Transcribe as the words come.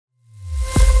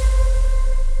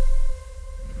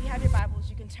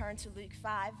turn to Luke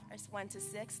 5, verse 1 to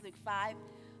 6. Luke 5,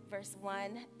 verse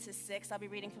 1 to 6. I'll be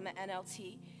reading from the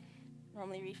NLT.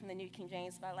 Normally read from the New King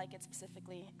James, but I like it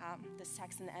specifically, this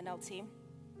text in the NLT.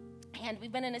 And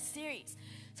we've been in a series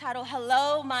titled,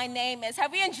 Hello, My Name Is.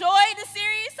 Have we enjoyed the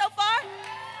series so far?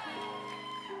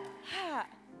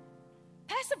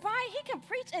 Pastor Brian, he can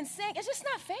preach and sing. It's just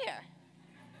not fair.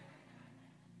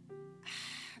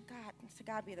 God, to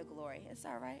God be the glory. It's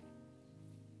all right.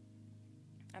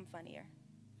 I'm funnier.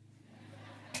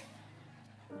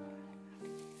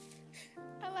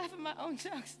 I laugh at my own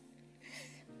jokes.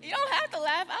 You don't have to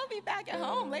laugh. I'll be back at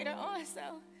home later on. So,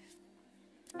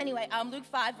 anyway, Luke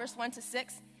 5, verse 1 to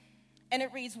 6. And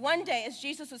it reads, One day as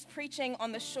Jesus was preaching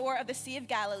on the shore of the Sea of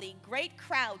Galilee, great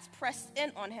crowds pressed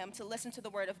in on him to listen to the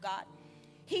word of God.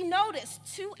 He noticed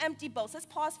 2 empty boats. Let's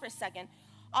pause for a second.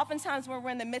 Oftentimes when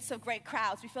we're in the midst of great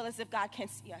crowds, we feel as if God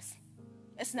can't see us.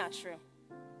 It's not true.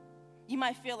 You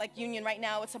might feel like Union right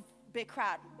now, it's a big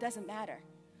crowd. Doesn't matter.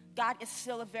 God is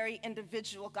still a very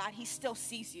individual God. He still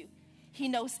sees you. He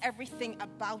knows everything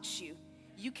about you.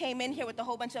 You came in here with a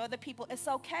whole bunch of other people. It's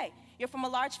okay. You're from a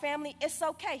large family. It's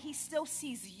okay. He still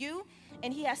sees you,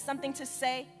 and he has something to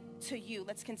say to you.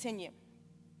 Let's continue.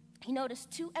 He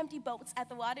noticed 2 empty boats at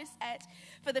the water's edge,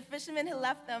 for the fishermen had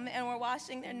left them and were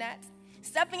washing their nets.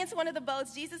 Stepping into one of the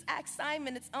boats, Jesus asked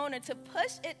Simon, its owner, to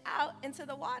push it out into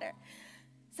the water.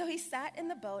 So he sat in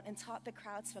the boat and taught the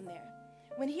crowds from there.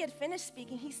 When he had finished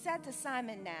speaking, he said to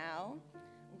Simon, Now,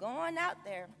 go on out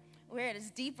there where it is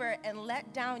deeper and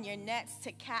let down your nets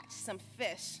to catch some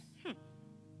fish.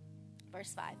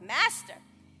 Verse 5, Master,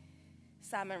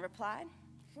 Simon replied.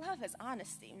 Love is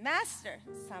honesty. Master,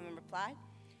 Simon replied,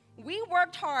 we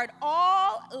worked hard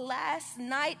all last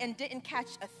night and didn't catch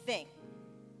a thing.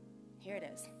 Here it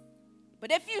is.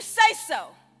 But if you say so,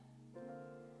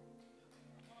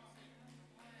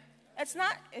 it's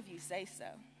not if you say so.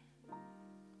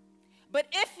 But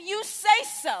if you say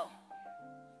so,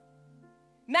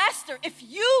 Master, if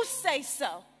you say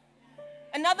so.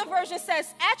 Another version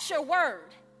says, at your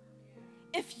word.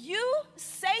 If you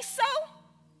say so,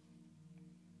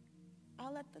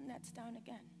 I'll let the nets down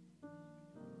again.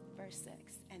 Verse 6,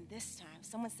 and this time,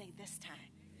 someone say this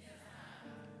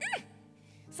time.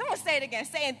 Someone say it again,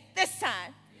 saying this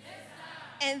time.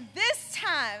 And this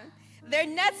time, their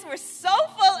nets were so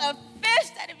full of fish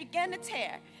that it began to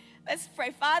tear. Let's pray.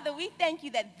 Father, we thank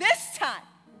you that this time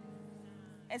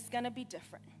it's going to be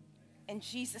different. In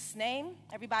Jesus' name,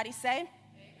 everybody say,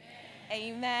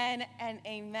 amen and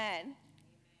amen.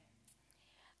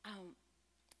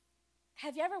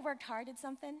 Have you ever worked hard at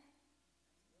something?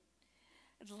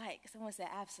 Like, someone said,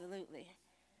 absolutely.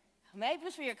 Maybe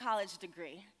it's for your college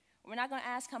degree. We're not going to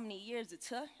ask how many years it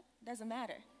took. It doesn't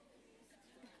matter.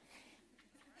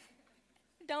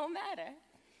 It don't matter.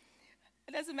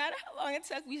 It doesn't matter how long it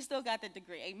took. We still got the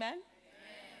degree. Amen?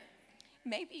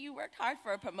 Maybe you worked hard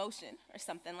for a promotion or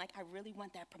something. Like, I really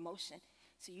want that promotion.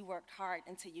 So you worked hard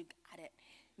until you got it.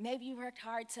 Maybe you worked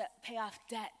hard to pay off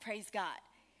debt. Praise God.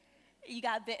 You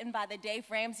got bitten by the Dave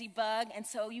Ramsey bug, and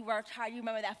so you worked hard. You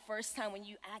remember that first time when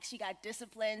you actually got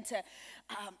disciplined to,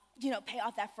 pay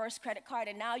off that first credit card,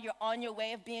 and now you're on your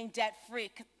way of being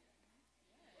debt-free.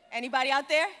 Anybody out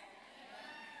there?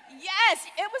 Yes,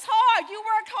 it was hard. You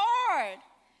worked hard.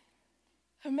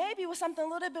 Or maybe it was something a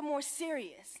little bit more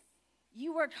serious.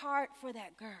 You worked hard for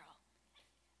that girl.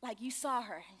 Like, you saw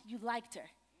her. You liked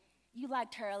her. You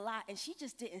liked her a lot, and she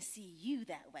just didn't see you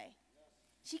that way.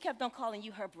 She kept on calling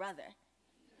you her brother.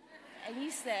 And you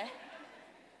said,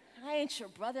 I ain't your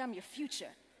brother, I'm your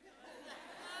future.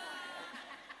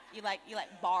 You like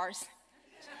bars.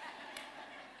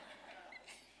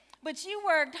 But you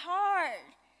worked hard.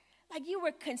 Like, you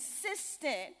were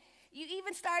consistent. You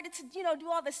even started to, do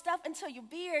all this stuff until your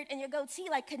beard and your goatee,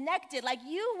 connected. Like,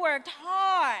 you worked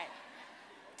hard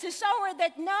to show her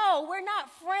that, no, we're not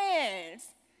friends.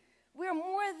 We're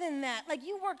more than that. Like,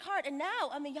 you worked hard, and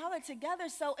now, y'all are together,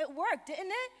 so it worked, didn't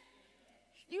it?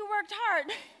 You worked hard.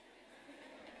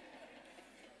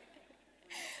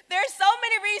 There's so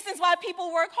many reasons why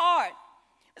people work hard.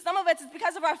 Some of it is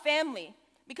because of our family,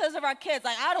 because of our kids.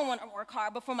 Like, I don't want to work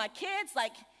hard, but for my kids,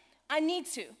 I need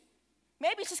to.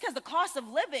 Maybe it's just because the cost of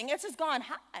living, it's just gone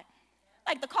high.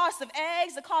 Like the cost of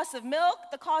eggs, the cost of milk,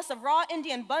 the cost of raw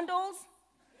Indian bundles.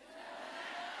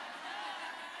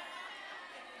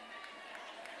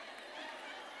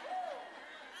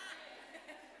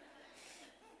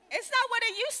 It's not what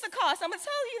it used to cost. I'm going to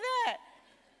tell you that.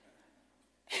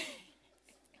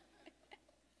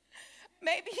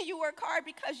 Maybe you work hard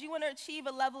because you want to achieve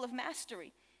a level of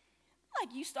mastery.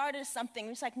 Like, you started something.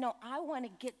 It's like, no, I want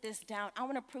to get this down. I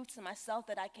want to prove to myself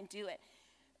that I can do it.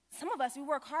 Some of us, we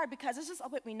work hard because it's just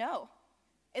what we know.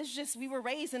 It's just we were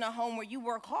raised in a home where you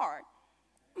work hard.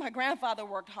 My grandfather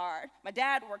worked hard. My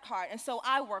dad worked hard. And so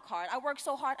I work hard. I work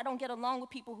so hard I don't get along with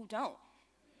people who don't.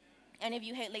 Any of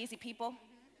you hate lazy people?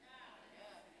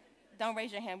 Don't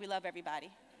raise your hand. We love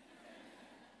everybody.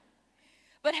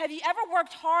 But have you ever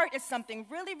worked hard at something,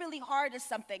 really, really hard at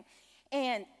something,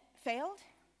 and failed?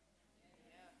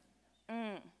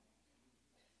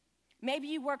 Maybe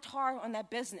you worked hard on that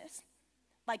business.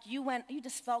 Like you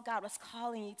just felt God was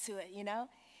calling you to it, you know?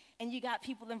 And you got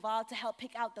people involved to help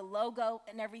pick out the logo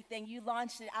and everything. You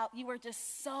launched it out. You were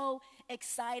just so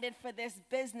excited for this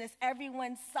business.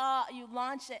 Everyone saw you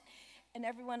launch it. And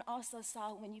everyone also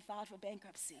saw when you filed for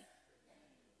bankruptcy.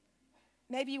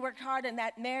 Maybe you worked hard in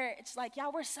that marriage. Like,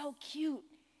 y'all were so cute.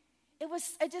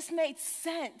 It just made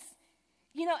sense.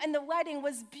 You know, and the wedding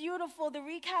was beautiful. The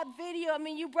recap video, I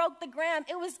mean, you broke the gram.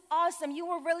 It was awesome. You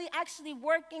were really actually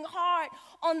working hard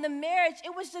on the marriage.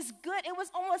 It was just good. It was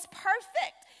almost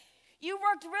perfect. You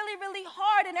worked really, really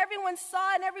hard, and everyone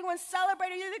saw and everyone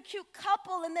celebrated. You're the cute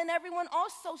couple, and then everyone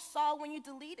also saw when you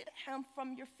deleted him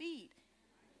from your feed.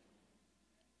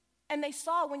 And they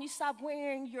saw when you stopped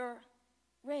wearing your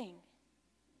ring.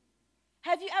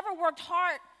 Have you ever worked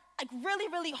hard, like really,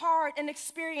 really hard, and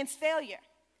experienced failure?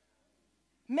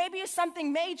 Maybe it's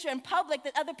something major in public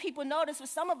that other people notice. For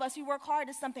some of us, we work hard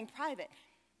at something private.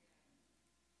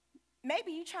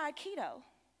 Maybe you tried keto.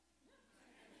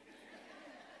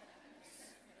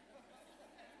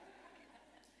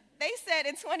 They said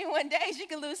in 21 days you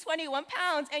could lose 21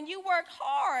 pounds, and you worked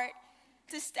hard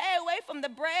to stay away from the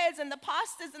breads and the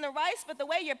pastas and the rice, but the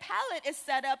way your palate is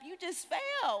set up, you just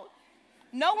failed.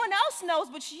 No one else knows,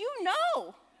 but you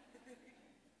know.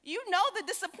 You know the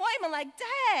disappointment, like,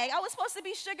 dang, I was supposed to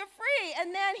be sugar-free,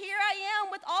 and then here I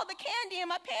am with all the candy in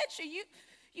my pantry.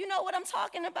 You know what I'm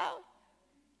talking about.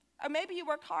 Or maybe you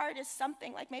worked hard at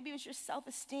something, like maybe it was your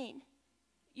self-esteem.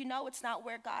 You know it's not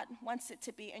where God wants it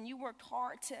to be, and you worked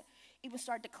hard to even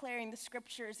start declaring the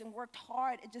scriptures and worked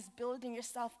hard at just building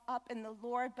yourself up in the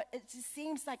Lord, but it just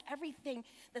seems like everything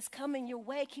that's coming your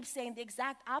way keeps saying the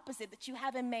exact opposite, that you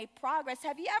haven't made progress.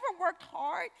 Have you ever worked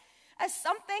hard at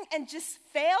something and just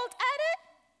failed at it?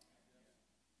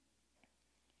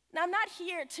 Now, I'm not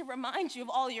here to remind you of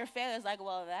all your failures, like,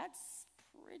 well, that's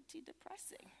pretty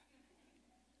depressing.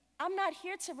 I'm not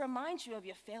here to remind you of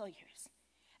your failures.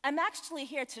 I'm actually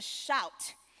here to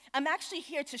shout. I'm actually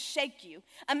here to shake you.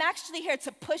 I'm actually here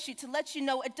to push you, to let you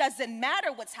know it doesn't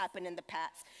matter what's happened in the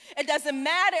past. It doesn't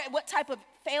matter what type of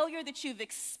failure that you've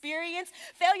experienced.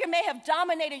 Failure may have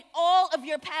dominated all of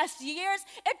your past years.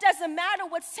 It doesn't matter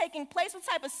what's taking place, what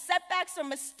type of setbacks or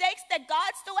mistakes, that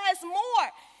God still has more.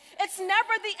 It's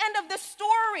never the end of the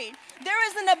story. There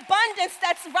is an abundance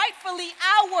that's rightfully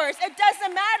ours. It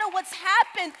doesn't matter what's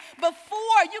happened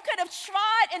before. You could have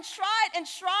tried and tried and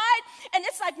tried, and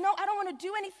it's like, no, I don't want to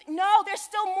do anything. No, there's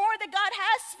still more that God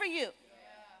has for you.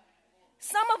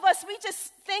 Some of us,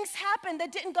 things happen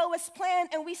that didn't go as planned,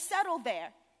 and we settle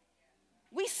there.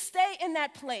 We stay in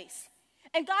that place.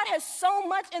 And God has so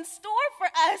much in store for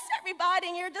us, everybody,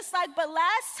 and you're just like, but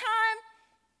last time,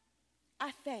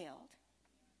 I failed.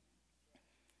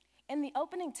 In the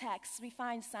opening text, we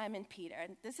find Simon Peter.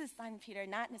 And this is Simon Peter,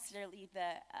 not necessarily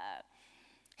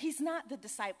he's not the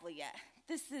disciple yet.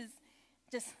 This is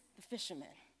just the fisherman.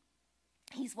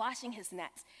 He's washing his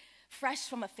nets, fresh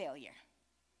from a failure.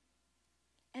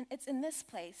 And it's in this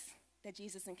place that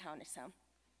Jesus encounters him.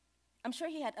 I'm sure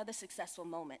he had other successful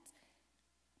moments,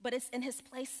 but it's in his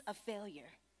place of failure,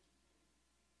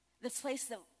 this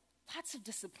place of lots of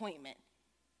disappointment.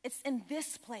 It's in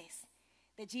this place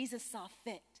that Jesus saw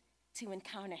fit to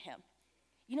encounter him.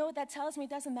 You know what that tells me? It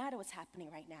doesn't matter what's happening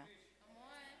right now.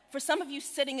 For some of you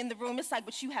sitting in the room, it's like,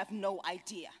 but you have no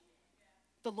idea.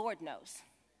 The Lord knows.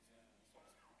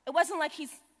 It wasn't like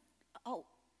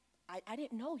I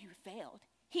didn't know you failed.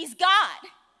 He's God.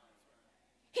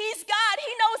 He's God.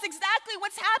 He knows exactly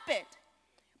what's happened.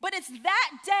 But it's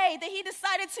that day that he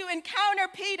decided to encounter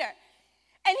Peter.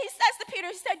 And he says to Peter,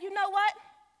 he said, you know what?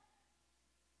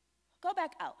 Go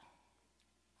back out.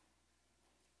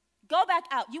 Go back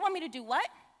out. You want me to do what?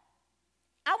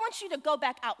 I want you to go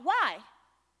back out. Why?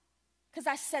 Because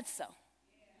I said so.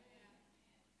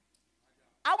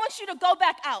 I want you to go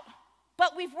back out.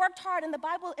 But we've worked hard, and the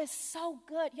Bible is so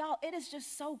good. Y'all, it is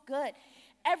just so good.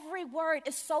 Every word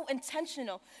is so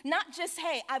intentional. Not just,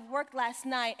 hey, I've worked last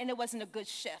night, and it wasn't a good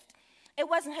shift. It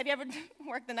wasn't, have you ever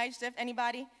worked the night shift?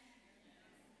 Anybody?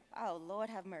 Oh, Lord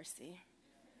have mercy.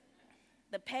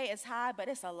 The pay is high, but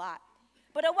it's a lot.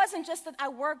 But it wasn't just that I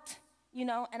worked,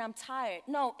 and I'm tired.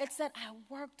 No, it's that I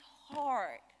worked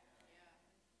hard.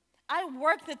 I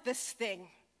worked at this thing.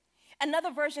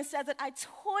 Another version says that I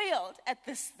toiled at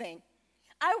this thing.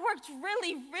 I worked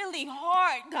really, really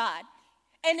hard, God,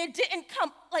 and it didn't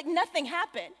come, like nothing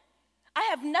happened. I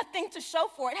have nothing to show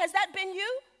for it. Has that been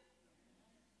you?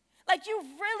 Like you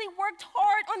really worked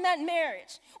hard on that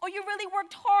marriage, or you really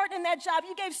worked hard in that job.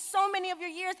 You gave so many of your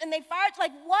years and they fired you.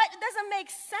 Like what? It doesn't make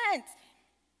sense.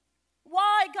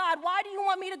 Why, God? Why do you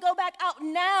want me to go back out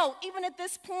now, even at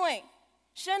this point?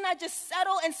 Shouldn't I just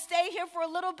settle and stay here for a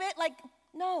little bit? Like,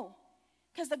 no,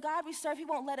 because the God we serve, he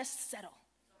won't let us settle.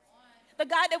 The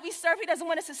God that we serve, he doesn't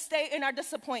want us to stay in our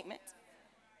disappointment.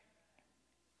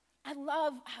 I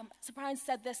love how Brian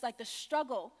said this, like the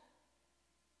struggle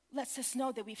lets us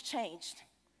know that we've changed.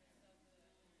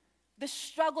 The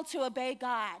struggle to obey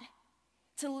God,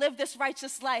 to live this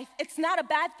righteous life, it's not a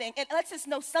bad thing. It lets us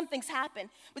know something's happened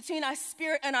between our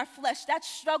spirit and our flesh. That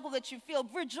struggle that you feel,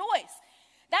 rejoice.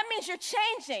 That means you're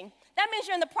changing. That means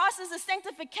you're in the process of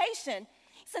sanctification.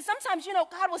 He said sometimes,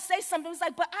 God will say something. It's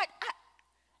like, but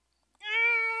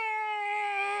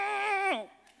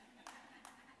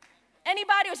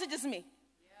Anybody, or is it just me?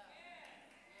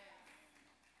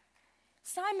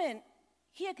 Simon,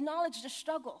 he acknowledged the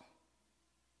struggle.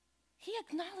 He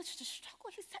acknowledged the struggle.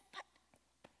 He said, but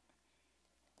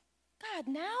God,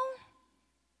 now?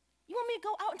 You want me to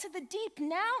go out into the deep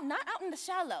now? Not out in the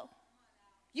shallow.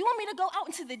 You want me to go out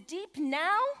into the deep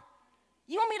now?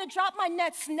 You want me to drop my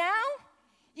nets now?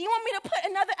 You want me to put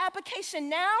another application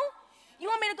now? You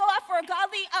want me to go out for a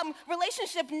godly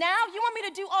relationship now? You want me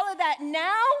to do all of that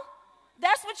now?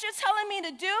 That's what you're telling me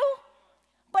to do?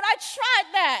 But I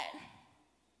tried that.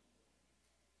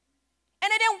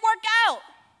 And it didn't work out.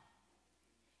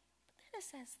 But then it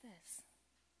says this.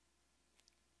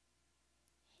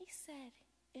 He said,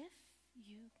 if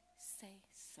you say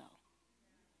so.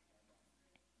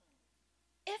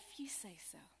 If you say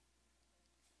so.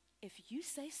 If you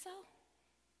say so,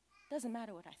 doesn't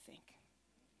matter what I think.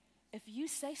 If you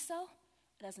say so,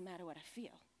 it doesn't matter what I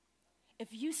feel. If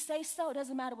you say so, it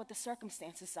doesn't matter what the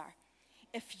circumstances are.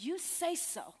 If you say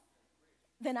so,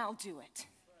 then I'll do it.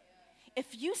 If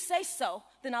you say so,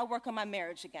 then I'll work on my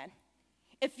marriage again.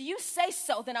 If you say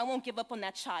so, then I won't give up on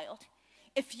that child.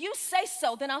 If you say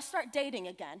so, then I'll start dating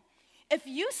again. If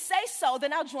you say so,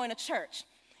 then I'll join a church.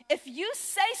 If you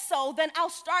say so, then I'll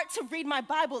start to read my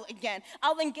Bible again.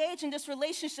 I'll engage in this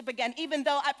relationship again, even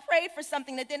though I prayed for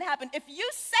something that didn't happen. If you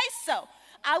say so,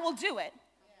 I will do it.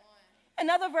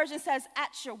 Another version says, at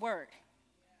your word.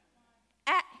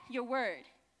 At your word.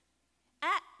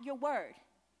 At your word.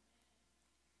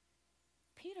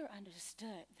 Peter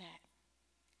understood that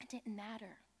it didn't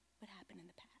matter what happened in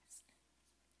the past.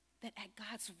 That at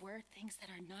God's word, things that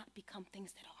are not become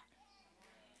things that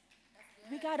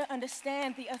are. We got to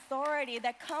understand the authority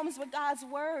that comes with God's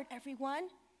word, everyone.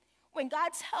 When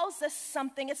God tells us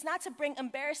something, it's not to bring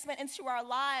embarrassment into our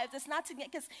lives. It's not to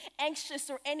get us anxious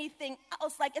or anything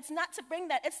else. Like, it's not to bring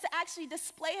that. It's to actually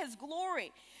display his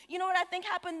glory. You know what I think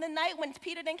happened the night when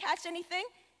Peter didn't catch anything?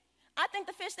 I think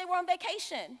the fish, they were on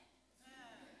vacation.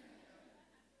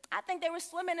 I think they were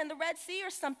swimming in the Red Sea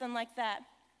or something like that.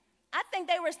 I think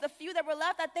they were, the few that were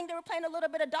left, I think they were playing a little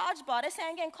bit of dodgeball. They say, I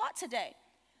ain't getting caught today.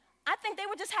 I think they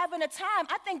were just having a time.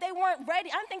 I think they weren't ready.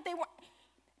 I think they weren't.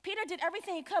 Peter did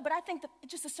everything he could, but I think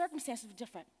just the circumstances were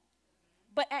different.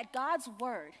 But at God's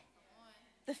word,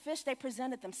 the fish, they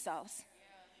presented themselves.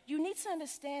 You need to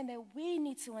understand that we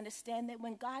need to understand that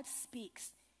when God speaks,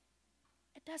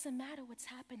 it doesn't matter what's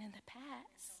happened in the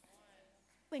past.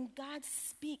 When God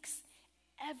speaks,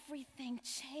 everything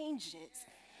changes.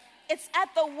 It's at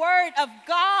the word of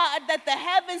God that the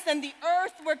heavens and the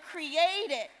earth were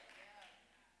created.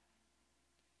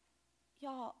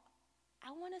 Y'all,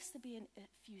 I want us to be an if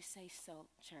you say so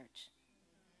church.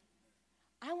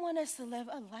 I want us to live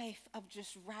a life of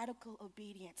just radical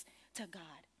obedience to God.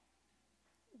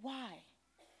 Why?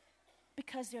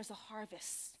 Because there's a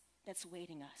harvest that's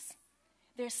waiting us.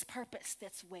 There's purpose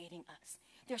that's waiting us.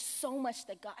 There's so much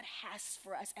that God has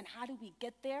for us. And how do we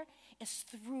get there? It's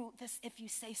through this if you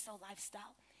say so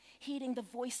lifestyle. Heeding the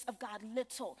voice of God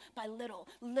little by little,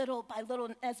 little by little.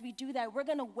 And as we do that, we're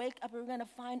going to wake up and we're going to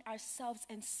find ourselves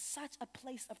in such a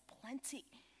place of plenty.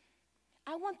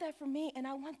 I want that for me and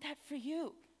I want that for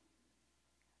you.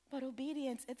 But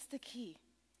obedience, it's the key.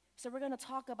 So we're going to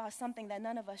talk about something that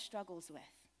none of us struggles with.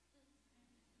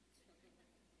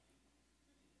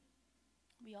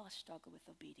 We all struggle with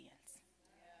obedience.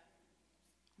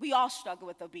 We all struggle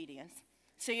with obedience.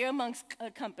 So you're amongst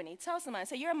good company. Tell somebody,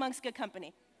 say you're amongst good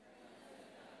company.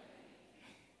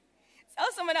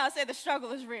 Tell someone else, say the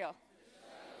struggle is real.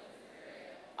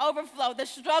 Overflow, the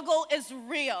struggle is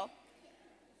real.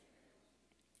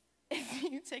 If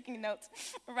you're taking notes,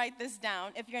 write this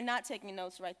down. If you're not taking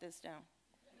notes, write this down.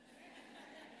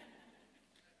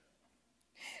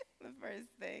 The first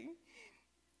thing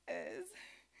is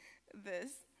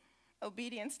this.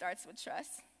 Obedience starts with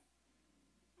trust.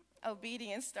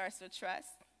 Obedience starts with trust.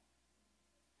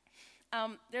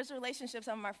 There's relationships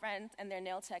some of my friends and their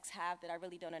nail techs have that I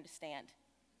really don't understand,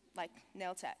 like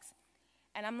nail techs.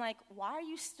 And I'm like, why are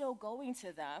you still going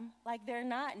to them? Like, they're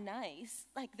not nice.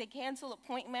 Like, they cancel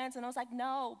appointments. And I was like,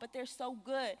 no, but they're so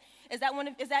good. Is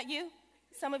that you?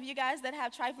 Some of you guys that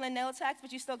have trifling nail techs,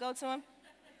 but you still go to them?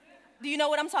 Do you know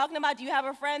what I'm talking about? Do you have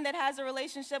a friend that has a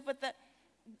relationship with the...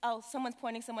 Oh, someone's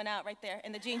pointing someone out right there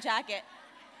in the jean jacket.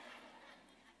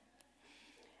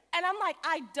 And I'm like,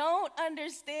 I don't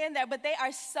understand that, but they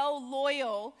are so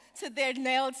loyal to their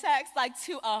nail techs, like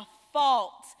to a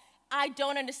fault. I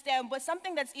don't understand. But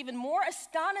something that's even more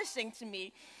astonishing to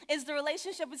me is the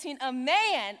relationship between a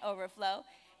man, Overflow,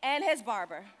 and his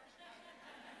barber.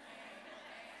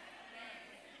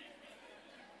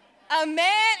 A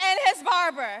man and his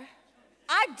barber.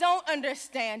 I don't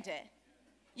understand it.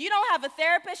 You don't have a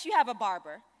therapist, you have a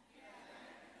barber.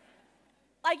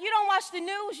 Like, you don't watch the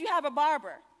news, you have a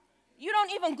barber. You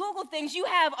don't even Google things, you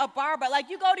have a barber. Like,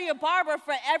 you go to your barber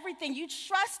for everything. You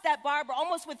trust that barber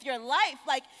almost with your life.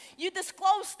 Like, you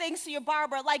disclose things to your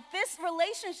barber. Like, this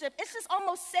relationship, it's just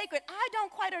almost sacred. I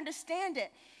don't quite understand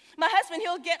it. My husband,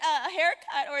 he'll get a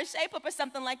haircut or a shape-up or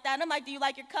something like that. And I'm like, do you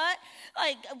like your cut?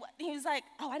 Like, he was like,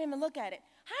 oh, I didn't even look at it.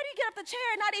 How do you get up the chair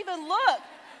and not even look?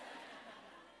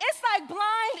 It's like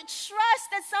blind trust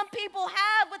that some people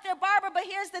have with their barber. But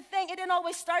here's the thing, it didn't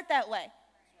always start that way.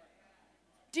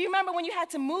 Do you remember when you had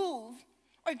to move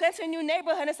or get to a new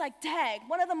neighborhood and it's like, dang,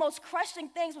 one of the most crushing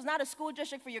things was not a school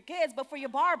district for your kids, but for your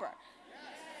barber. Yes.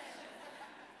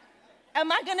 Am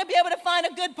I going to be able to find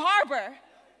a good barber?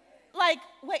 Like,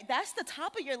 wait, that's the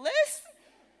top of your list?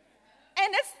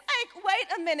 And it's like,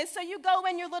 wait a minute. So you go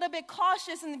in, you're a little bit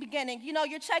cautious in the beginning. You know,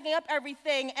 you're checking up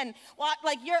everything and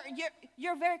like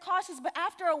you're very cautious. But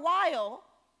after a while,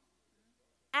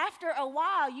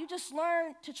 you just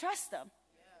learn to trust them.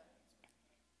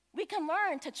 We can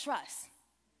learn to trust.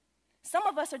 Some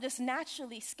of us are just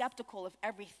naturally skeptical of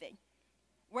everything.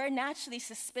 We're naturally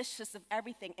suspicious of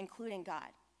everything, including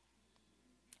God.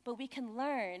 But we can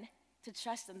learn to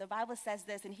trust him. The Bible says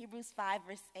this in Hebrews 5,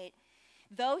 verse 8.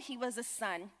 Though he was a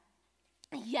son,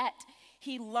 yet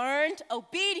he learned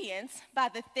obedience by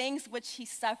the things which he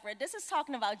suffered. This is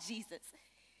talking about Jesus.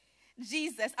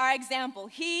 Jesus, our example,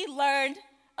 he learned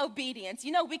obedience.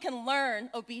 You know, we can learn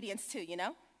obedience too, you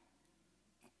know?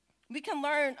 We can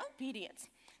learn obedience.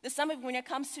 There's some of you, when it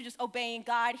comes to just obeying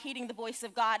God, heeding the voice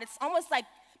of God, it's almost like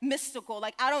mystical.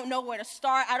 Like, I don't know where to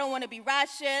start. I don't want to be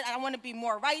ratchet. I want to be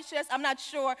more righteous. I'm not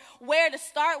sure where to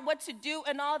start, what to do,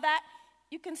 and all that.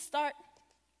 You can start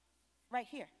right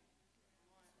here.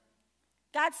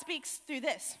 God speaks through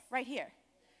this right here.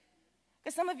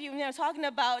 Because some of you, talking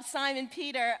about Simon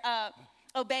Peter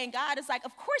obeying God, it's like,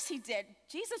 of course he did.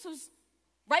 Jesus was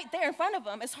right there in front of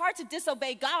him. It's hard to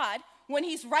disobey God when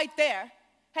he's right there.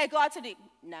 Hey, go out to the,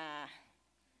 nah.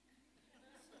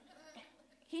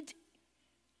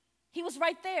 He was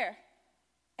right there.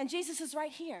 And Jesus is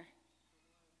right here.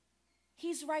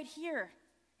 He's right here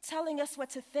telling us what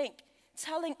to think,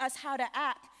 telling us how to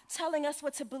act, telling us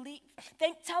what to believe,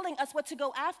 telling us what to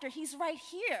go after. He's right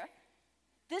here.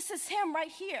 This is him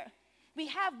right here. We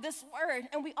have this word,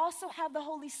 and we also have the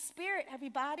Holy Spirit,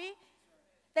 everybody,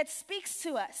 that speaks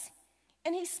to us.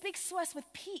 And he speaks to us with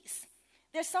peace.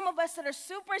 There's some of us that are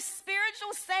super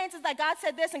spiritual saints. It's like God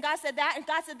said this and God said that and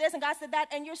God said this and God said that,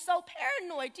 and you're so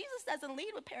paranoid. Jesus doesn't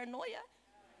lead with paranoia.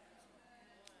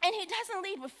 And he doesn't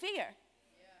lead with fear.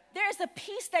 There is a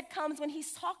peace that comes when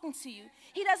he's talking to you.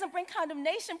 He doesn't bring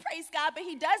condemnation, praise God, but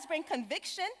he does bring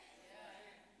conviction.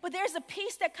 But there's a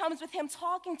peace that comes with him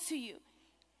talking to you.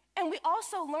 And we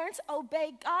also learn to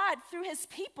obey God through his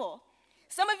people.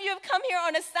 Some of you have come here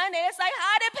on a Sunday. It's like,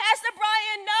 how did Pastor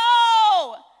Brian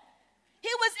know? He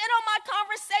was in on my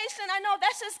conversation. I know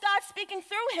that's just God speaking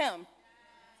through him.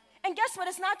 And guess what?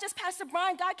 It's not just Pastor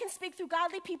Brian. God can speak through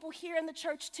godly people here in the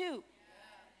church too.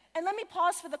 And let me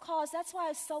pause for the cause. That's why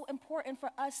it's so important for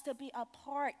us to be a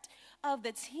part of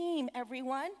the team,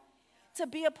 everyone. To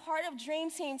be a part of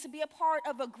Dream Team, to be a part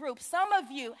of a group. Some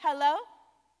of you, hello?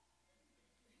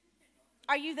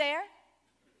 Are you there?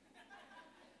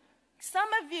 Some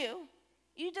of you,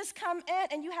 you just come in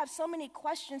and you have so many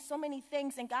questions, so many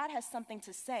things, and God has something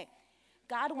to say.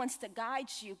 God wants to guide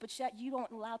you, but yet you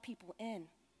don't allow people in.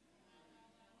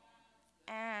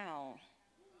 Ow.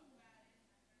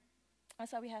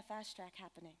 That's why we have Fast Track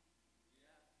happening.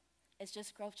 It's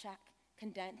just Growth Track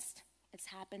condensed It's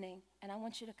happening, and I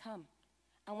want you to come.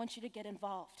 I want you to get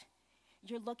involved.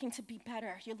 You're looking to be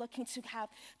better. You're looking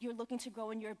to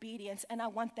grow in your obedience, and I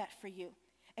want that for you.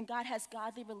 And God has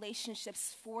godly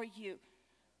relationships for you.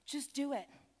 Just do it.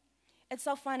 It's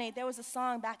so funny. There was a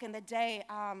song back in the day.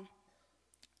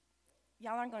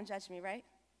 Y'all aren't going to judge me, right?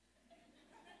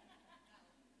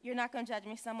 You're not going to judge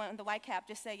me. Someone in the white cap,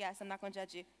 just say yes. I'm not going to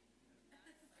judge you.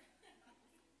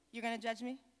 You're going to judge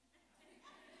me?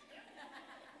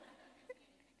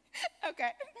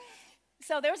 Okay.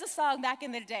 So there was a song back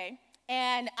in the day,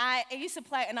 and I used to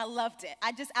play it, and I loved it.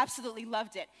 I just absolutely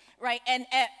loved it, right? And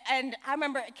I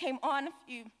remember it came on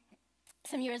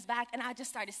some years back, and I just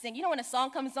started singing. You know when a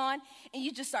song comes on, and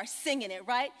you just start singing it,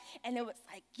 right? And it was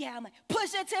like, yeah, I'm like,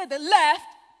 push it to the left,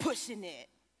 pushing it,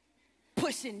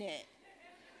 pushing it,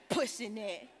 pushing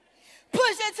it.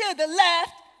 Push it to the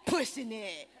left, pushing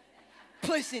it,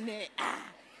 pushing it,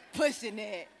 pushing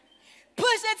it.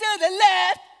 Push it to the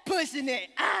left, pushing it,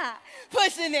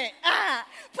 pushing it,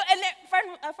 And then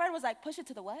a friend was like, push it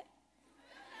to the what?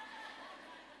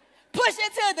 Push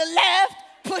it to the left,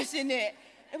 pushing it.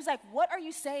 It was like, what are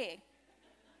you saying?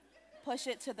 Push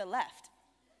it to the left.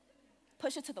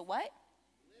 Push it to the what?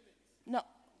 No.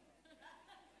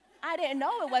 I didn't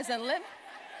know it wasn't limit.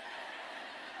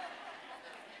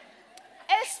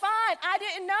 It's fine. I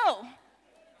didn't know.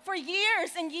 For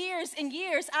years and years and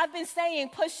years, I've been saying,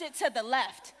 push it to the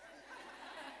left.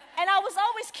 And I was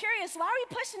always curious, why are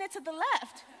we pushing it to the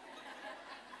left?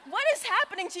 What is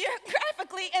happening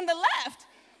geographically in the left?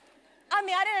 I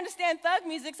mean, I didn't understand thug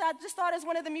music, so I just thought it was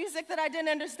one of the music that I didn't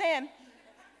understand.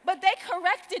 But they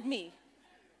corrected me.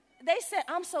 They said,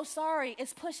 I'm so sorry,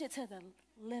 it's push it to the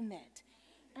limit.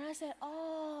 And I said,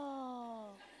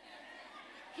 oh.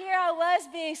 Here I was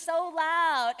being so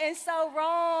loud and so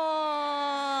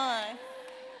wrong.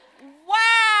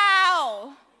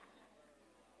 Wow.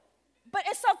 But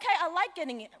it's okay, I like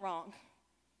getting it wrong.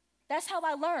 That's how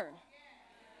I learn.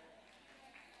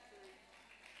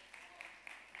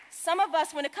 Some of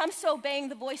us, when it comes to obeying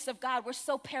the voice of God, we're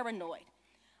so paranoid.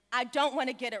 I don't want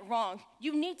to get it wrong.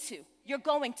 You need to. You're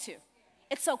going to.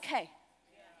 It's okay.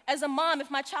 As a mom,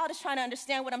 if my child is trying to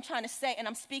understand what I'm trying to say and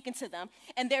I'm speaking to them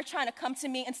and they're trying to come to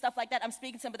me and stuff like that, I'm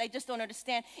speaking to them, but they just don't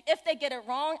understand. If they get it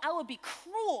wrong, I will be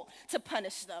cruel to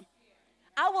punish them.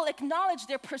 I will acknowledge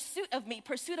their pursuit of me,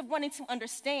 pursuit of wanting to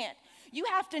understand. You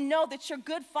have to know that your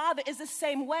good father is the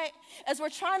same way. As we're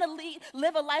trying to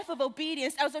live a life of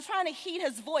obedience, as we're trying to heed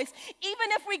his voice,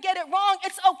 even if we get it wrong,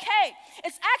 it's okay.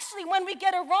 It's actually when we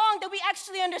get it wrong that we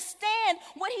actually understand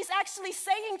what he's actually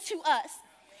saying to us.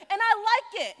 And I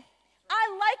like it. I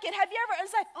like it. Have you ever,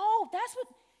 it's like, oh, that's what,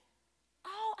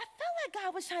 oh, I felt like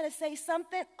God was trying to say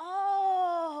something.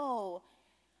 Oh,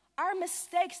 our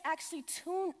mistakes actually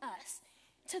tune us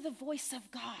to the voice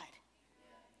of God.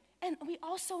 And we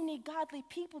also need godly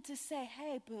people to say,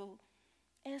 hey, boo,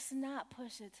 it's not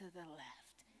push it to the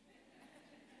left.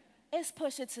 It's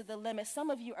push it to the limit. Some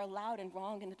of you are loud and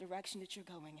wrong in the direction that you're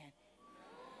going in.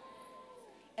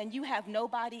 And you have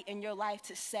nobody in your life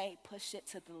to say, push it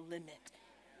to the limit.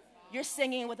 You're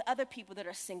singing with other people that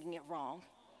are singing it wrong.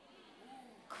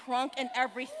 Crunk and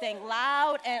everything,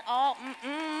 loud and all,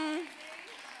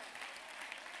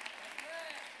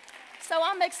 So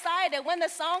I'm excited. When the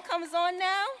song comes on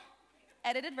now,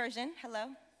 edited version,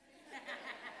 hello.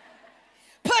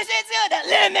 Push it to the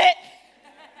limit.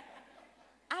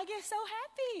 I get so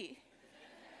happy.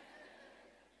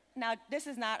 Now, this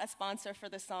is not a sponsor for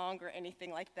the song or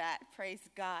anything like that. Praise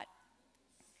God.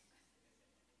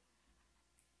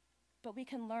 But we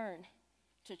can learn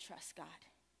to trust God.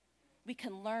 We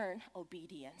can learn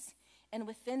obedience. And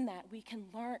within that, we can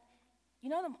learn, you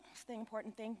know the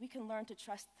important thing? We can learn to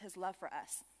trust his love for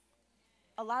us.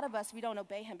 A lot of us, we don't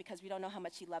obey him because we don't know how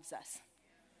much he loves us.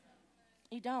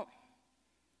 You don't.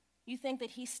 You think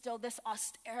that he's still this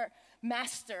austere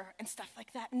master and stuff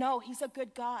like that. No, he's a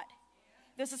good God.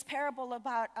 There's this parable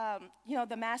about,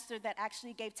 the master that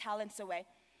actually gave talents away.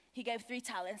 He gave 3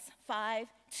 talents, 5,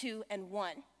 2, and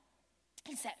 1.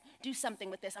 He said, do something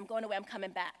with this. I'm going away. I'm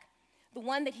coming back. The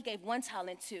one that he gave 1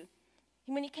 talent to,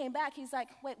 when he came back, he's like,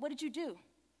 wait, what did you do?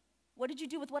 What did you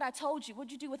do with what I told you? What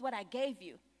did you do with what I gave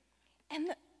you? And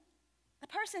the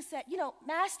person said,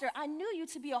 Master, I knew you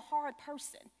to be a hard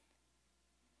person.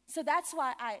 So that's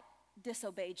why I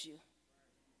disobeyed you.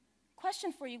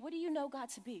 Question for you, what do you know God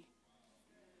to be?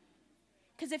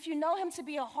 Because if you know him to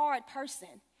be a hard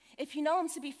person, if you know him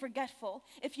to be forgetful,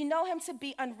 if you know him to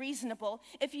be unreasonable,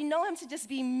 if you know him to just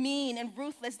be mean and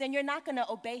ruthless, then you're not going to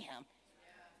obey him.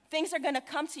 Things are going to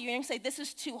come to you and you say, this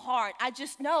is too hard. I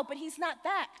just know, but he's not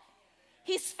that.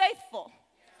 He's faithful.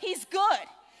 He's good.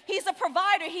 He's a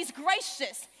provider. He's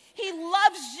gracious. He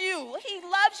loves you. He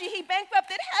loves you. He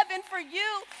bankrupted heaven for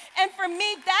you and for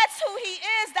me. That's who he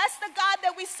is. That's the God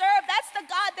that we serve. That's the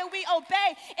God that we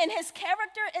obey. And his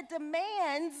character, it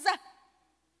demands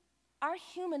our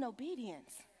human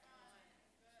obedience.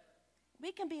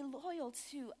 We can be loyal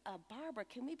to a barber.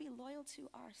 Can we be loyal to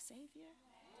our Savior?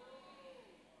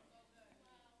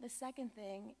 The second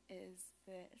thing is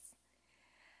this.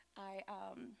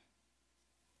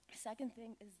 Second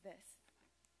thing is this.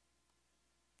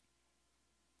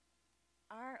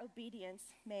 Our obedience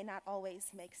may not always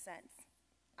make sense.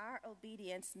 Our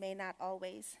obedience may not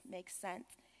always make sense.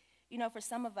 You know, for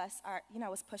some of us, I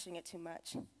was pushing it too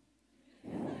much.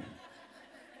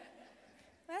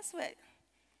 That's what,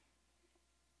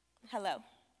 hello.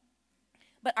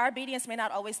 But our obedience may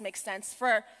not always make sense.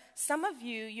 For some of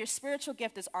you, your spiritual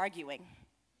gift is arguing.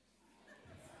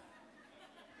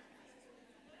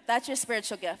 That's your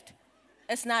spiritual gift.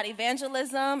 It's not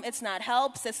evangelism, it's not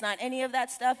helps, it's not any of that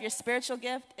stuff. Your spiritual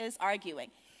gift is arguing.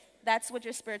 That's what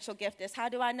your spiritual gift is. How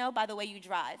do I know? By the way you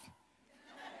drive.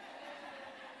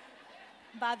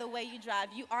 By the way you drive.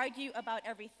 You argue about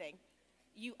everything.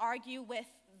 You argue with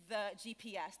the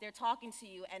GPS. They're talking to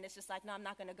you, and it's just like, no, I'm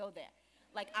not going to go there.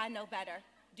 Like, I know better.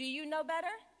 Do you know better?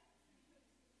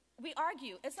 We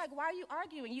argue. It's like, why are you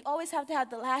arguing? You always have to have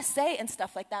the last say and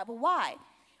stuff like that. But why?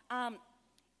 I'm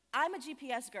a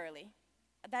GPS girly.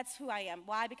 That's who I am.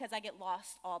 Why? Because I get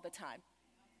lost all the time.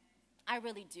 I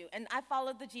really do. And I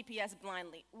follow the GPS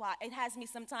blindly. Why? It has me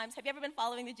sometimes. Have you ever been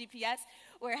following the GPS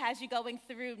where it has you going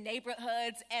through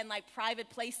neighborhoods and like private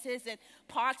places and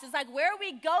parks? It's like, where are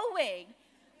we going?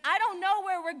 I don't know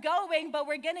where we're going, but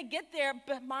we're going to get there,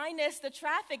 but minus the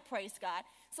traffic, praise God.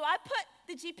 So I put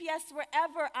the GPS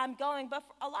wherever I'm going. But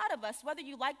for a lot of us, whether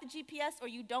you like the GPS or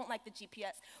you don't like the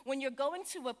GPS, when you're going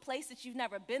to a place that you've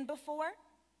never been before,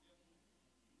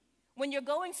 when you're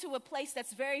going to a place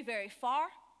that's very, very far,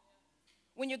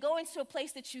 when you're going to a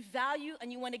place that you value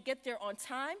and you want to get there on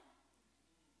time,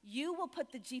 you will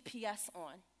put the GPS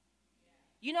on.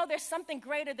 You know there's something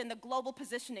greater than the global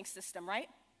positioning system, right?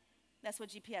 That's what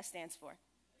GPS stands for.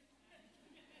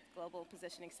 Global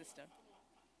positioning system.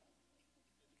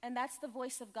 And that's the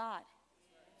voice of God.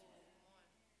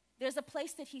 There's a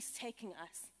place that he's taking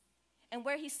us. And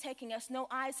where he's taking us, no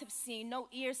eyes have seen, no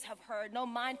ears have heard, no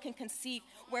mind can conceive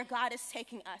where God is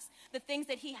taking us. The things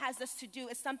that he has us to do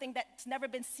is something that's never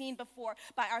been seen before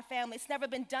by our family. It's never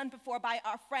been done before by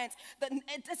our friends.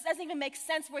 It just doesn't even make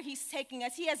sense where he's taking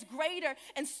us. He has greater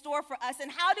in store for us. And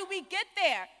how do we get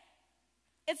there?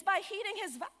 It's by heeding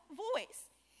his voice.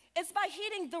 It's by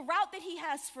heeding the route that he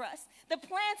has for us, the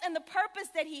plans and the purpose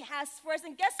that he has for us.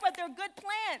 And guess what? They're good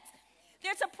plans.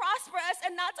 They're to prosper us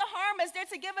and not to harm us. They're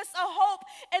to give us a hope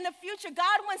in the future.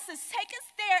 God wants to take us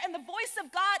there, and the voice of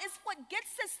God is what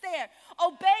gets us there.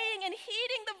 Obeying and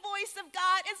heeding the voice of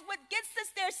God is what gets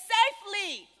us there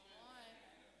safely.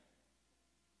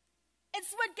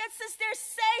 It's what gets us there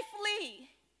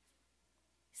safely.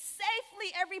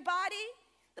 Safely, everybody.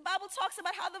 The Bible talks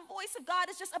about how the voice of God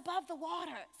is just above the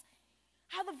waters.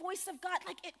 How the voice of God,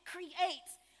 like it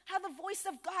creates. How the voice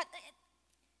of God,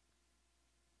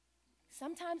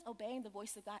 sometimes obeying the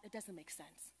voice of God, it doesn't make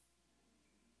sense.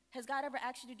 Has God ever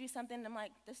asked you to do something and I'm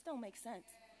like, this don't make sense?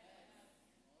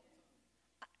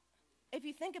 If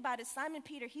you think about it, Simon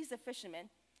Peter, he's the fisherman.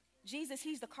 Jesus,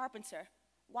 he's the carpenter.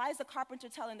 Why is the carpenter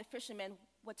telling the fisherman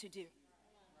what to do?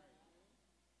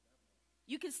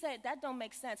 You could say, that don't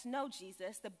make sense. No,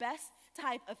 Jesus, the best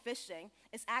type of fishing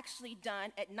is actually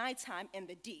done at nighttime in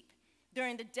the deep.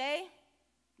 During the day,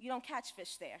 you don't catch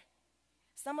fish there.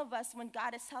 Some of us, when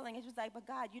God is telling us, it's like, but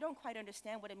God, you don't quite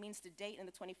understand what it means to date in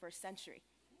the 21st century.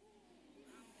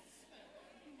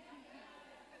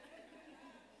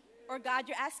 Or God,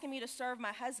 you're asking me to serve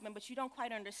my husband, but you don't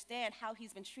quite understand how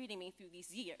he's been treating me through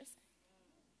these years.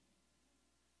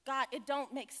 God, it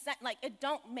don't make sense. Like, it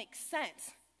don't make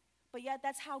sense. But yet,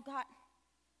 that's how God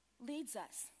leads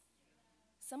us.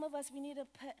 Some of us, we need to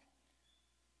put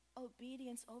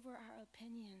obedience over our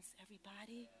opinions,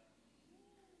 everybody.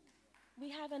 We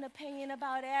have an opinion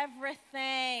about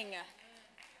everything.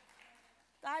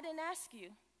 God didn't ask you.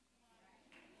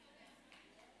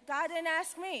 God didn't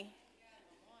ask me.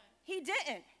 He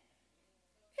didn't.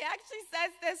 He actually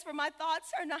says this, for my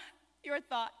thoughts are not your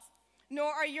thoughts,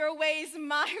 nor are your ways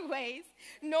my ways,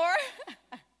 nor,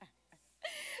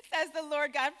 says the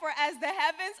Lord God, for as the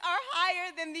heavens are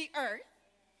higher than the earth,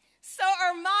 so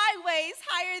are my ways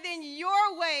higher than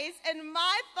your ways, and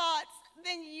my thoughts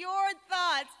than your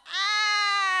thoughts.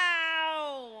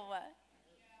 Ow!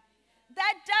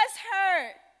 That does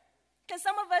hurt. Because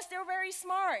some of us, they're very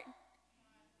smart.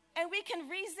 And we can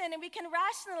reason and we can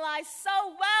rationalize so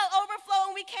well, overflow,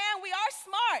 and we are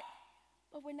smart,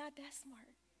 but we're not that smart.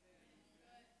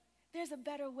 There's a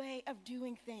better way of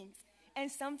doing things,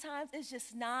 and sometimes it's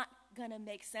just not gonna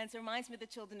make sense. It reminds me of the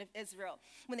children of Israel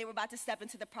when they were about to step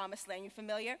into the promised land. You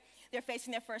familiar? They're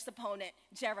facing their first opponent,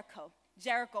 Jericho.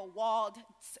 Jericho, walled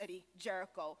city,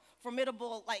 Jericho.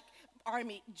 Formidable,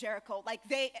 army, Jericho.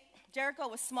 Jericho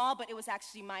was small, but it was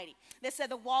actually mighty. They said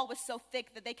the wall was so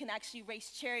thick that they can actually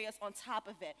race chariots on top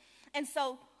of it. And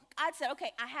so God said,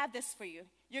 okay, I have this for you.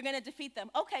 You're gonna defeat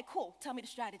them. Okay, cool, tell me the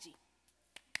strategy.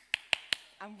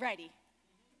 I'm ready.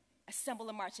 Assemble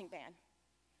a marching band.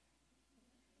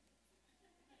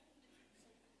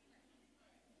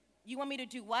 You want me to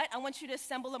do what? I want you to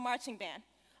assemble a marching band.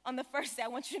 On the first day, I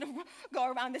want you to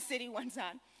go around the city one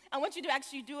time. I want you to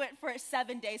actually do it for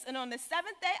 7 days. And on the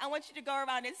seventh day, I want you to go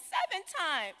around it 7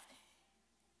 times.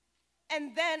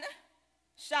 And then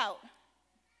shout.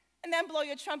 And then blow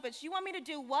your trumpets. You want me to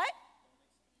do what?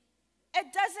 It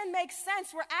doesn't make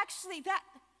sense.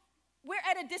 We're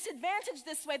at a disadvantage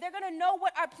this way. They're going to know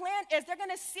what our plan is. They're going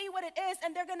to see what it is,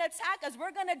 and they're going to attack us.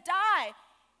 We're going to die.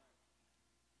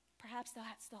 Perhaps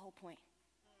that's the whole point.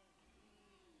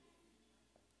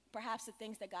 Perhaps the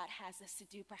things that God has us to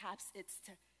do, perhaps it's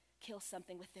to kill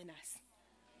something within us.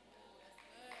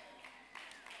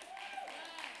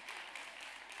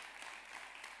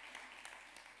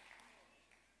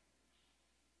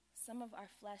 Some of our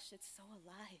flesh, it's so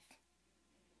alive.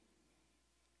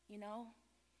 You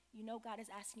know God is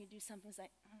asking you to do something. It's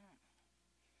like,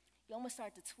 you almost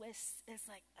start to twist. It's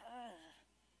like,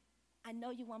 I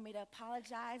know you want me to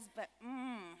apologize, but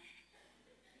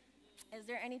is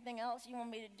there anything else you want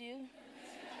me to do?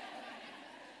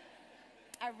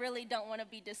 I really don't want to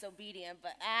be disobedient,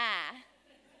 but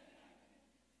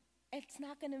it's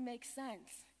not going to make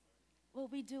sense. Well,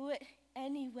 we do it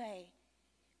anyway.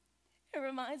 It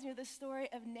reminds me of the story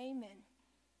of Naaman.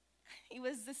 He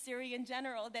was the Syrian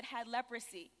general that had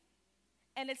leprosy.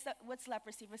 And what's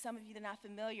leprosy? For some of you that are not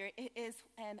familiar, it is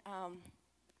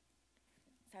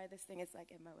sorry, this thing is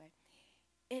in my way.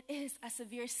 It is a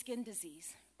severe skin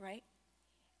disease, right?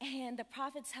 And the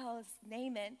prophet tells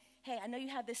Naaman, hey, I know you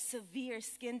have this severe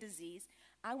skin disease.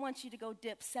 I want you to go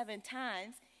dip 7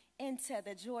 times into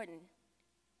the Jordan.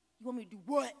 You want me to do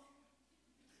what?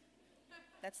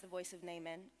 That's the voice of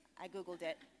Naaman. I Googled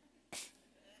it.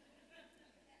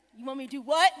 You want me to do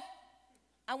what?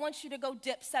 I want you to go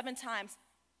dip 7 times.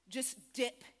 Just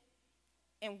dip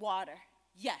in water.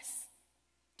 Yes.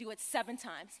 Do it 7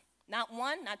 times. Not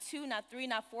 1, not 2, not 3,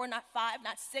 not 4, not 5,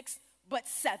 not 6, but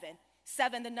 7.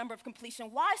 7, the number of completion.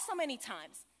 Why so many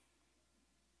times?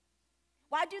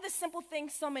 Why do the simple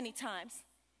things so many times?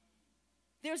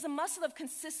 There's a muscle of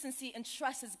consistency and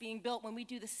trust that's being built when we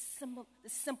do the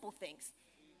simple things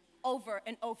over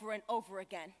and over and over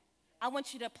again. I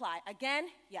want you to apply. Again,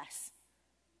 yes.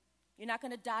 You're not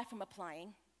going to die from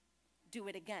applying. Do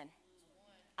it again.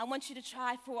 I want you to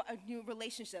try for a new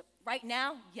relationship. Right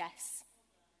now, yes.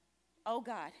 Oh,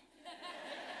 God.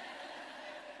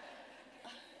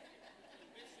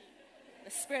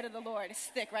 The Spirit of the Lord is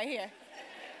thick right here.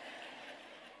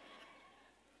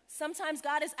 Sometimes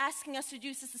God is asking us to do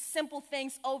just the simple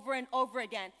things over and over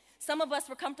again. Some of us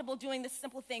were comfortable doing this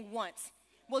simple thing once.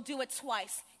 We'll do it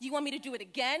twice. You want me to do it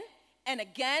again and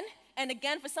again and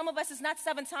again? For some of us, it's not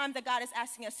 7 times that God is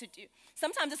asking us to do.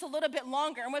 Sometimes it's a little bit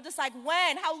longer, and we're just like,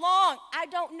 when? How long? I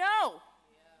don't know.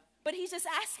 But he's just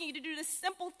asking you to do this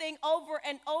simple thing over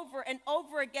and over and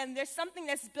over again. There's something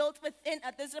that's built within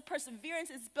us. There's a perseverance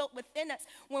that's built within us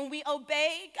when we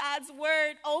obey God's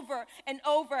word over and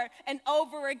over and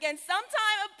over again.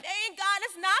 Sometimes obeying God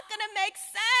is not going to make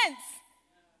sense.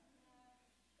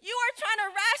 You are trying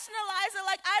to rationalize it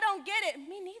like, I don't get it.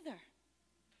 Me neither.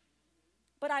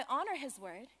 But I honor his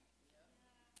word.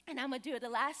 And I'm going to do it. The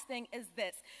last thing is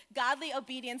this. Godly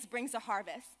obedience brings a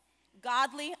harvest.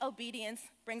 Godly obedience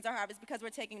brings a harvest, because we're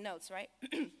taking notes, right?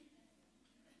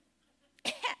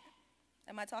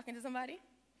 Am I talking to somebody?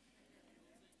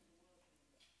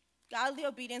 Godly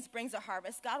obedience brings a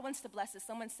harvest. God wants to bless us.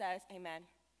 Someone says, amen.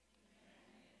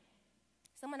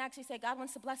 Someone actually say, God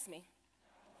wants to bless me.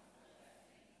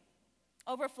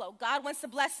 Overflow. God wants to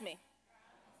bless me.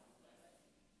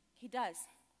 He does.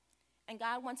 And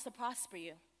God wants to prosper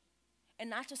you. And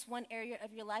not just one area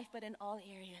of your life, but in all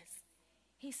areas.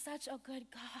 He's such a good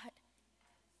God.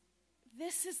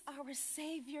 This is our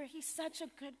Savior. He's such a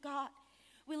good God.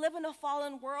 We live in a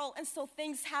fallen world, and so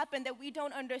things happen that we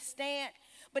don't understand.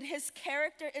 But his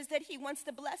character is that he wants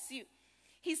to bless you.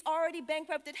 He's already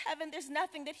bankrupted heaven. There's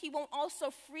nothing that he won't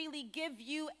also freely give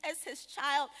you as his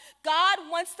child. God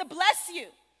wants to bless you.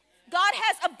 God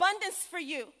has abundance for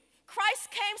you.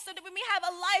 Christ came so that we may have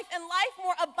a life and life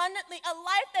more abundantly, a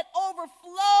life that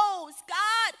overflows.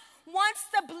 God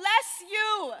wants to bless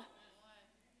you.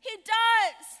 He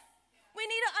does. We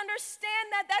need to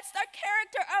understand that that's the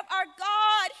character of our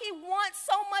God. He wants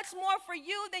so much more for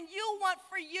you than you want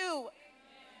for you.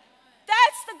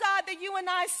 That's the God that you and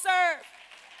I serve.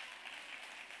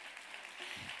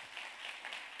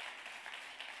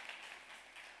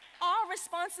 Our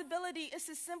responsibility is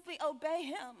to simply obey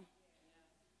him.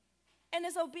 And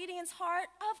is obedience hard?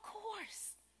 Of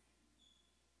course.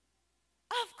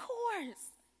 Of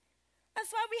course.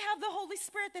 That's why we have the Holy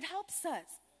Spirit that helps us.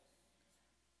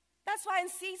 That's why in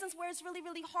seasons where it's really,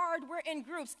 really hard, we're in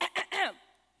groups.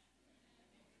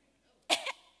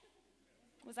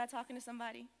 Was I talking to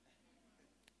somebody?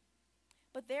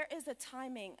 But there is a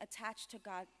timing attached to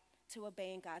God, to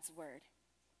obeying God's word.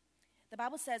 The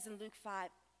Bible says in Luke 5,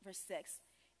 verse 6,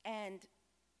 and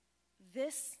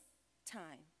this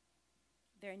time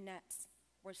their nets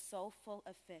were so full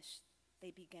of fish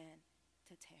they began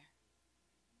to tear.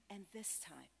 And this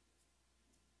time,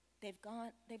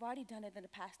 they've already done it in the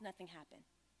past, nothing happened.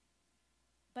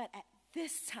 But at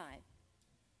this time,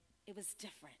 it was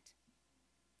different.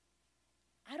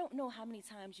 I don't know how many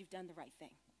times you've done the right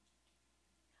thing.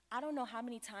 I don't know how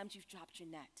many times you've dropped your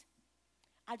net.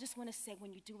 I just want to say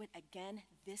when you do it again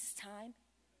this time,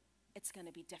 it's going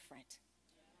to be different.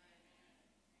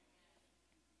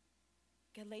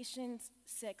 Galatians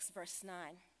 6, verse 9.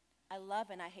 I love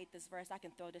and I hate this verse. I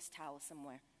can throw this towel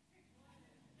somewhere.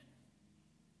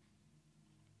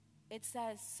 It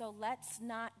says, so let's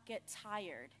not get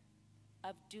tired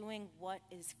of doing what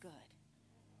is good.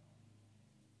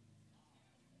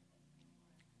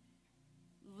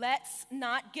 Let's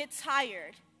not get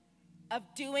tired of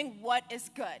doing what is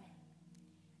good.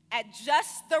 At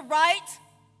just the right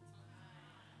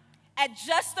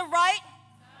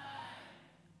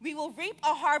we will reap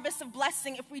a harvest of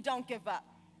blessing if we don't give up.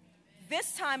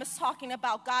 This time is talking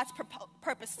about God's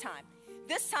purpose time.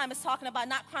 This time is talking about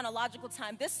not chronological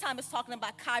time. This time is talking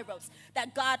about kairos,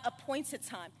 that God appointed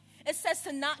time. It says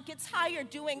to not get tired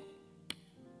doing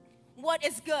what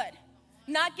is good.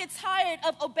 Not get tired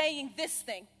of obeying this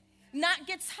thing. Not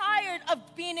get tired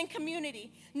of being in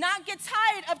community. Not get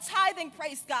tired of tithing,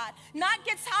 praise God. Not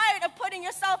get tired of putting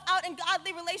yourself out in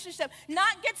godly relationship.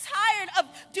 Not get tired of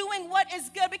doing what is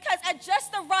good, because at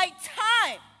just the right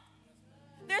time,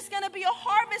 there's going to be a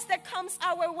harvest that comes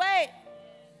our way.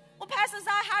 Well, Pastor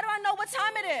Zai, how do I know what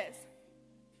time it is?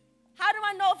 How do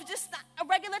I know if it's just a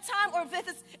regular time or if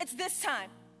it's this time?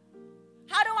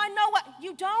 How do I know what?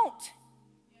 You don't.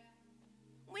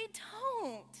 We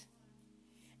don't.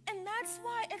 And that's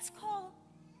why it's called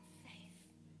faith.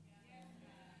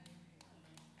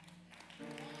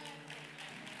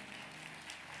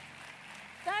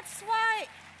 That's why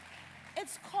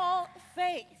it's called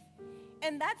faith.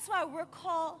 And that's why we're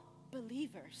called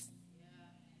believers.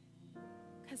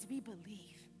 Because we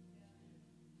believe.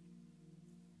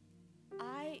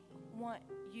 I want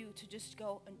you to just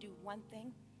go and do one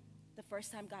thing the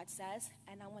first time God says,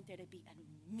 and I want there to be an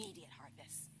immediate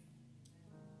harvest.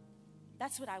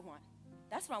 That's what I want.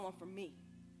 That's what I want for me.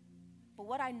 But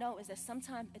what I know is that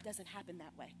sometimes it doesn't happen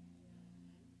that way.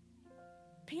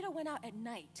 Peter went out at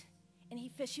night and he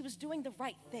fished. He was doing the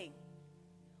right thing.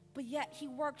 But yet he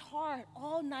worked hard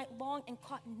all night long and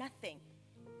caught nothing.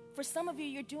 For some of you,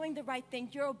 you're doing the right thing.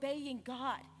 You're obeying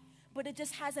God. But it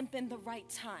just hasn't been the right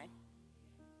time.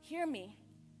 Hear me.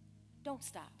 Don't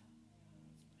stop.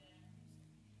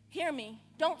 Hear me.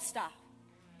 Don't stop.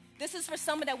 This is for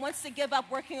someone that wants to give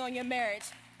up working on your marriage.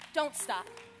 Don't stop.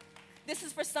 This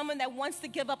is for someone that wants to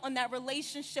give up on that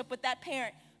relationship with that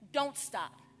parent. Don't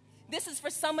stop. This is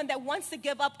for someone that wants to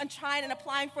give up on trying and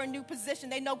applying for a new position.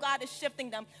 They know God is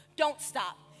shifting them. Don't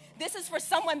stop. This is for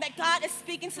someone that God is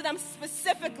speaking to them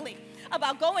specifically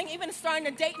about going, even starting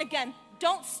to date again.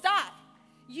 Don't stop.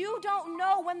 You don't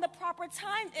know when the proper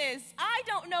time is. I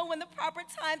don't know when the proper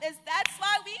time is. That's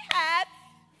why we have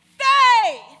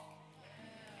faith.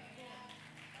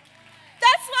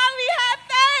 That's why we have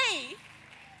faith.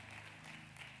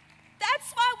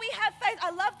 That's why we have faith.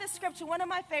 I love this scripture. One of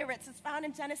my favorites is found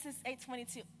in Genesis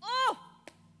 8:22. Oh,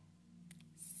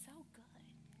 so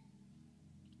good.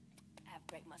 I have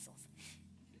great muscles.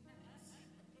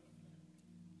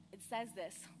 It says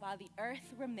this, while the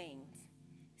earth remains,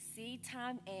 seed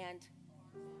time and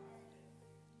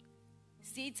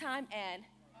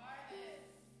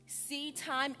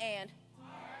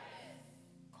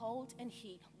cold and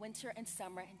heat, winter and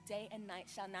summer, day and night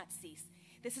shall not cease.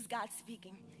 This is God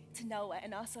speaking to Noah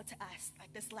and also to us,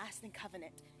 like this lasting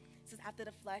covenant. This is after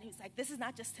the flood. He was like, this is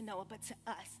not just to Noah, but to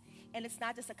us. And it's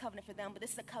not just a covenant for them, but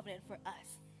this is a covenant for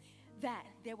us. that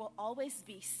there will always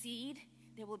be seed,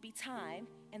 there will be time,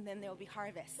 and then there will be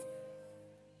harvest.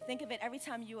 Think of it, every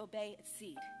time you obey, it's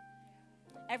seed.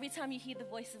 Every time you hear the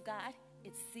voice of God,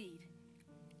 it's seed.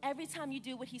 Every time you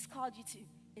do what he's called you to,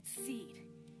 it's seed.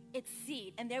 It's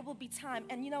seed, and there will be time.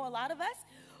 And you know, a lot of us,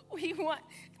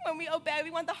 when we obey,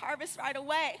 we want the harvest right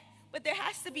away. But there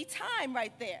has to be time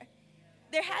right there.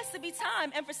 There has to be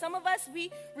time. And for some of us,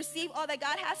 we receive all that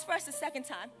God has for us the second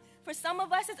time. For some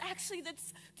of us, it's actually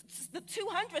the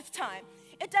 200th time.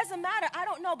 It doesn't matter. I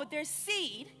don't know, but there's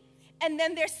seed, and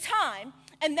then there's time,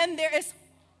 and then there is.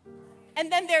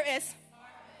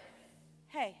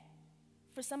 Hey,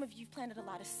 for some of you, you've planted a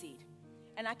lot of seed.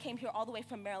 And I came here all the way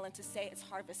from Maryland to say it's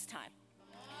harvest time.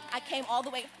 I came all the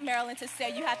way from Maryland to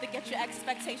say you have to get your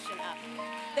expectation up.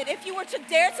 That if you were to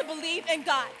dare to believe in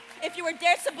God, if you were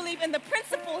dare to believe in the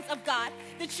principles of God,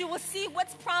 that you will see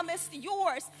what's promised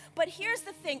yours. But here's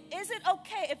the thing. Is it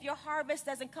okay if your harvest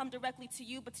doesn't come directly to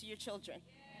you, but to your children?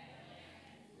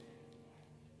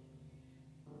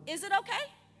 Is it okay?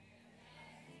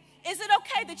 Is it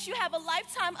okay that you have a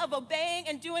lifetime of obeying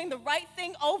and doing the right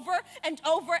thing over and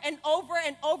over and over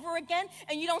and over again,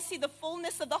 and you don't see the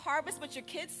fullness of the harvest, but your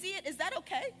kids see it? Is that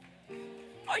okay?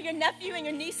 Or your nephew and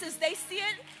your nieces, they see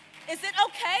it? Is it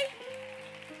okay?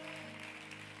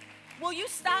 Will you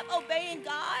stop obeying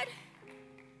God?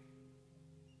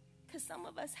 Because some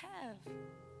of us have.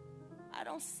 I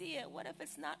don't see it. What if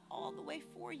it's not all the way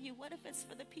for you? What if it's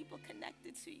for the people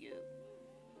connected to you?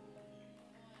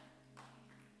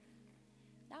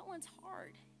 That one's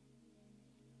hard.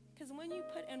 Because when you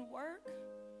put in work,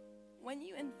 when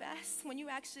you invest, when you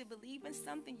actually believe in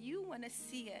something, you want to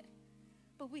see it.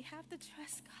 But we have to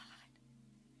trust God.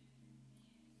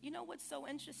 You know what's so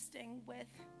interesting with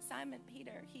Simon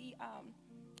Peter? He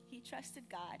trusted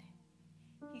God.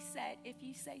 He said, if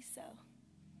you say so,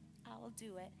 I will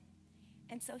do it.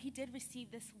 And so he did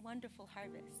receive this wonderful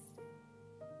harvest.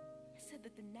 It said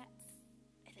that the nets,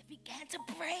 and it began to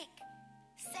break.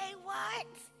 Say what?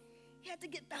 He had to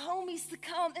get the homies to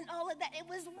come and all of that. It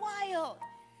was wild.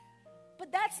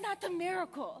 But that's not the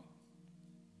miracle.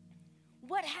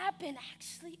 What happened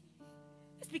actually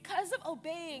is because of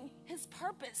obeying, his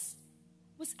purpose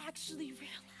was actually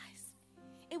realized.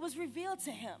 It was revealed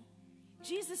to him.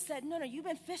 Jesus said, no, you've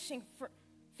been fishing for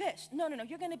fish. No,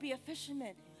 you're going to be a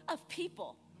fisherman of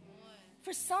people.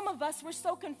 For some of us, we're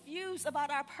so confused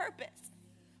about our purpose.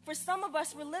 For some of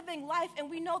us, we're living life and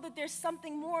we know that there's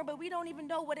something more, but we don't even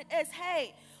know what it is.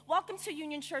 Hey, welcome to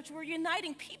Union Church. We're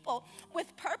uniting people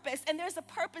with purpose, and there's a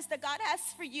purpose that God has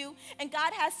for you and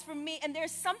God has for me, and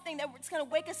there's something that's going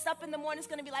to wake us up in the morning. It's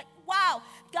going to be like, wow,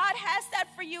 God has that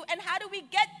for you. And how do we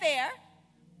get there?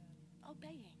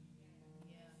 Obeying.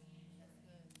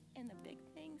 In the big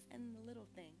things and the little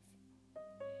things.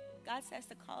 God says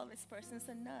to call this person, it's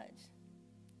a nudge.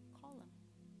 Call him.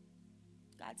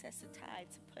 God says to tithe,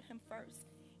 to put him first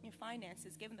in your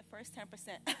finances. Give him the first 10%.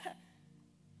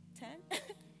 10?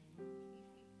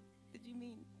 Did you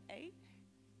mean 8?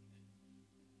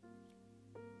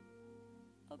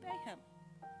 Obey him.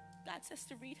 God says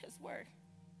to read his word.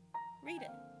 Read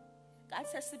it. God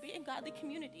says to be in godly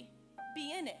community.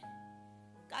 Be in it.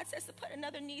 God says to put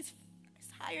another needs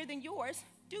higher than yours.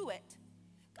 Do it.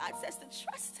 God says to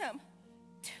trust him.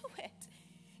 Do it.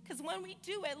 Because when we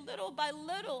do it little by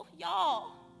little,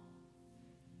 y'all,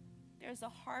 there's a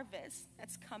harvest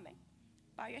that's coming.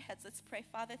 Bow your heads, let's pray.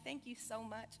 Father, thank you so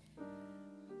much.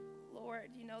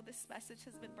 Lord, you know this message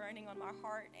has been burning on my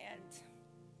heart,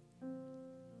 and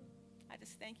I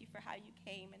just thank you for how you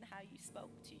came and how you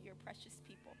spoke to your precious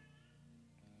people.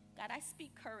 God, I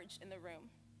speak courage in the room.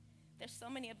 There's so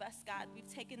many of us, God,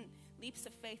 we've taken leaps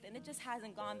of faith, and it just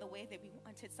hasn't gone the way that we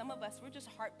wanted. Some of us, we're just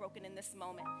heartbroken in this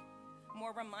moment,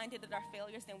 more reminded of our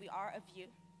failures than we are of you.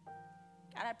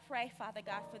 God, I pray, Father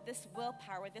God, for this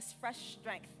willpower, this fresh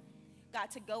strength,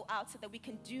 God, to go out so that we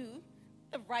can do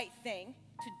the right thing,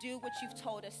 to do what you've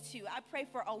told us to. I pray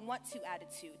for a want-to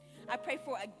attitude. I pray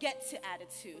for a get-to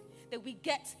attitude, that we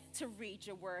get to read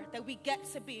your word, that we get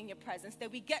to be in your presence,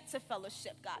 that we get to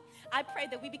fellowship, God. I pray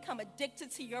that we become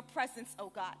addicted to your presence,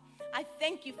 oh God. I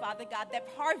thank you, Father God, that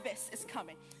harvest is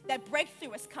coming, that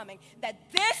breakthrough is coming, that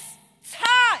this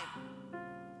time,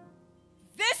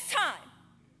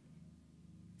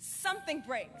 something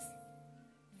breaks.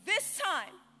 This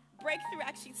time, breakthrough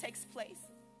actually takes place.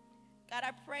 God,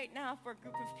 I pray now for a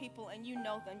group of people, and you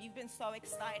know them. You've been so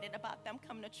excited about them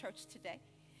coming to church today.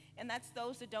 And that's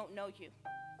those that don't know you.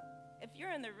 If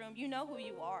you're in the room, you know who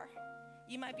you are.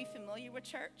 You might be familiar with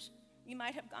church. You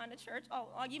might have gone to church. Oh,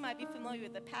 you might be familiar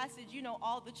with the passage. You know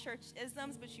all the church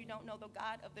isms, but you don't know the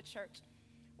God of the church.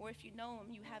 Or if you know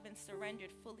him, you haven't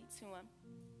surrendered fully to him.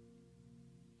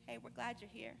 hey, we're glad you're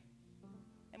here.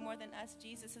 And more than us,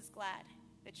 Jesus is glad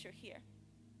that you're here.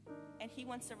 And he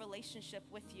wants a relationship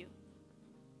with you.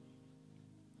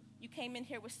 You came in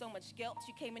here with so much guilt.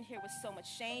 You came in here with so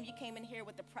much shame. You came in here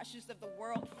with the pressures of the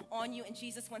world on you, and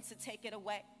Jesus wants to take it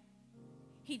away.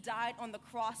 He died on the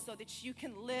cross so that you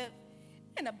can live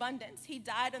in abundance. He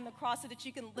died on the cross so that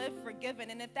you can live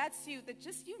forgiven. And if that's you, that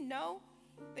just you know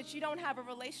that you don't have a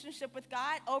relationship with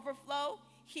God, overflow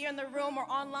here in the room or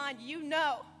online, you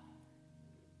know.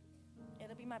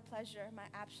 It'll be my pleasure, my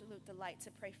absolute delight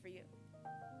to pray for you.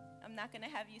 I'm not going to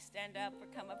have you stand up or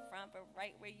come up front, but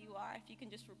right where you are, if you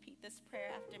can just repeat this prayer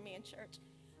after me in church.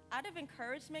 Out of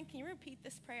encouragement, can you repeat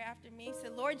this prayer after me? Say,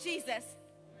 Lord Jesus,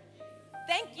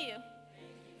 thank you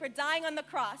for dying on the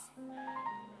cross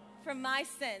for my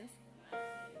sins.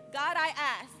 God, I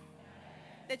ask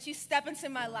that you step into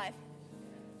my life.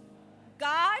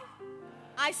 God,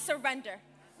 I surrender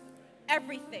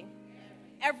everything,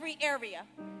 every area.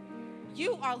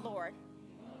 You are Lord.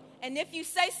 And if you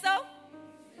say so,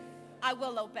 I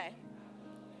will obey.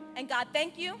 And God,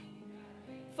 thank you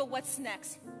for what's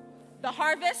next. The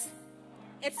harvest,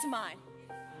 it's mine.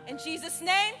 In Jesus'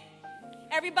 name,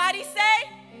 everybody say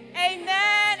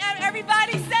amen. And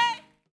everybody say